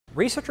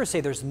Researchers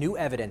say there's new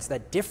evidence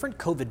that different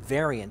COVID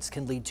variants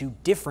can lead to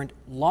different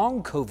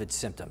long COVID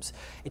symptoms.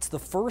 It's the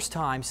first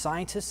time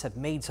scientists have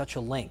made such a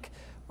link.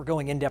 We're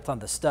going in depth on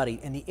the study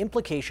and the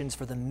implications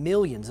for the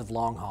millions of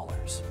long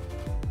haulers.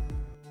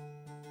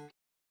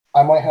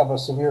 I might have a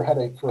severe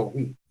headache for a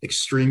week.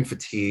 Extreme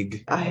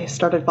fatigue. I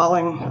started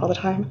falling all the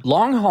time.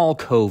 Long haul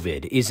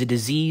COVID is a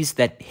disease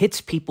that hits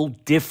people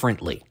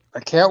differently. I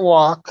can't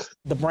walk.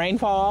 The brain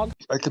fog.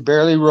 I could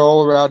barely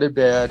roll around in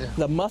bed.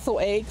 The muscle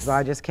aches.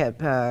 I just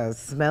kept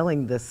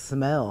smelling the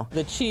smell.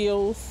 The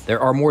chills. There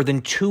are more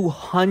than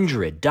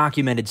 200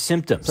 documented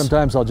symptoms.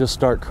 Sometimes I'll just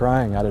start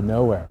crying out of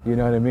nowhere. You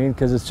know what I mean?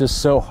 Because it's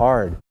just so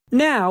hard.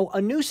 Now, a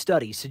new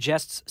study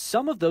suggests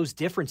some of those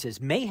differences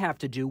may have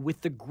to do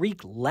with the Greek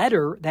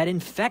letter that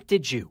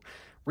infected you.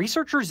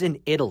 Researchers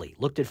in Italy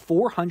looked at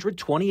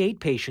 428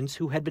 patients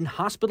who had been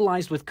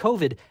hospitalized with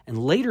COVID and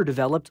later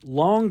developed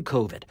long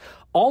COVID.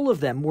 All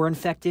of them were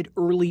infected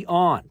early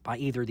on by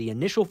either the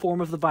initial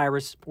form of the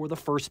virus or the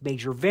first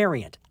major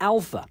variant,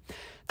 Alpha.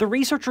 The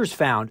researchers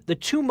found the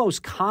two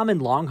most common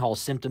long-haul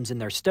symptoms in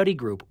their study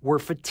group were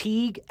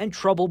fatigue and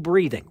trouble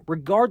breathing,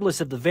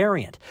 regardless of the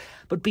variant.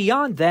 But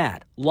beyond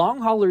that,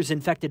 long-haulers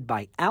infected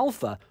by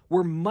Alpha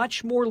were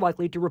much more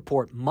likely to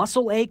report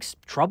muscle aches,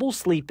 trouble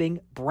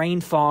sleeping,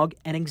 brain fog,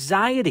 and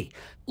anxiety.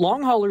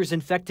 Long-haulers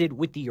infected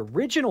with the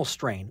original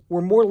strain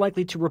were more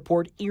likely to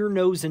report ear,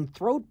 nose, and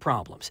throat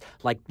problems,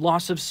 like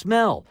loss of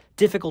smell,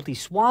 difficulty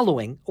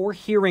swallowing, or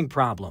hearing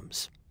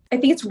problems. I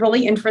think it's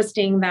really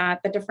interesting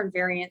that the different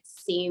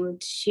variants seem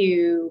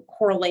to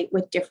correlate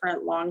with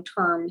different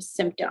long-term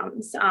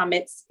symptoms.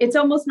 It's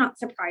almost not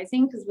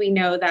surprising because we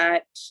know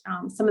that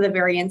some of the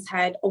variants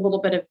had a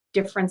little bit of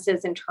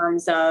differences in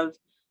terms of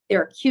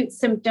their acute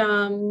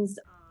symptoms.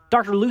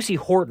 Dr. Lucy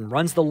Horton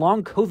runs the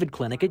long COVID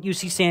clinic at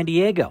UC San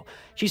Diego.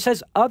 She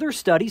says other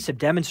studies have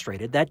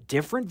demonstrated that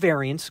different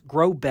variants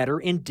grow better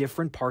in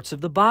different parts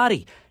of the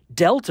body.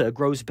 Delta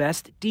grows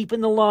best deep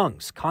in the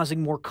lungs,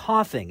 causing more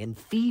coughing and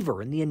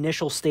fever in the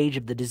initial stage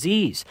of the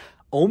disease.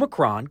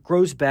 Omicron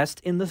grows best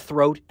in the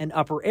throat and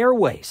upper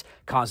airways,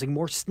 causing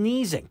more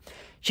sneezing.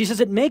 She says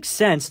it makes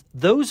sense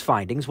those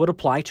findings would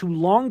apply to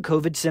long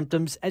COVID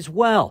symptoms as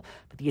well.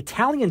 But the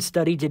Italian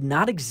study did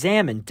not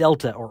examine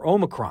Delta or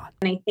Omicron.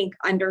 And I think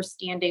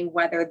understanding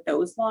whether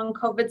those long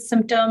COVID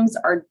symptoms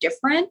are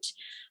different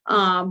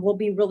will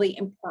be really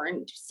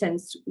important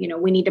since,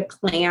 we need to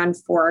plan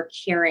for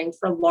caring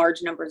for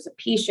large numbers of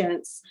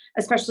patients,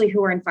 especially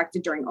who are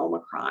infected during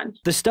Omicron.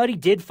 The study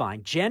did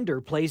find gender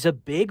plays a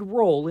big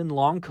role in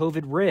long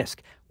COVID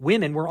risk.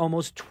 Women were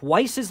almost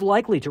twice as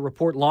likely to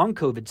report long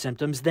COVID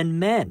symptoms than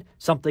men,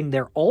 something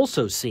they're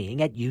also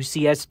seeing at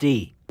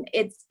UCSD.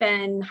 It's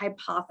been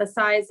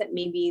hypothesized that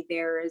maybe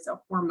there is a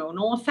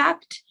hormonal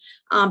effect,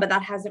 but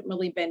that hasn't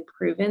really been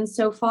proven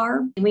so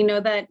far. We know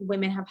that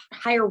women have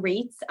higher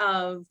rates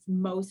of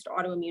most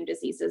autoimmune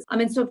diseases.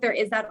 And so if there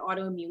is that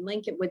autoimmune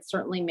link, it would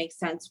certainly make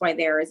sense why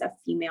there is a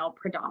female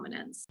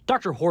predominance.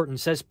 Dr. Horton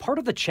says part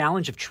of the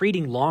challenge of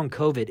treating long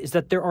COVID is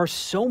that there are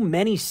so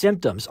many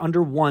symptoms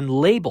under one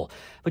label.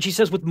 But she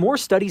says with more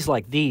studies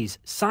like these,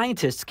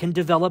 scientists can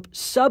develop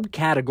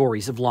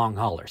subcategories of long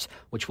haulers,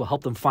 which will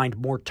help them find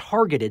more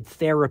targeted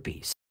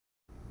therapies.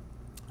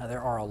 Now,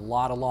 there are a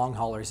lot of long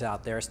haulers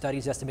out there.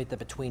 Studies estimate that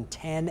between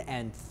 10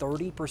 and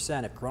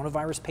 30% of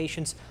coronavirus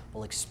patients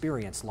will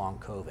experience long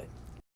COVID.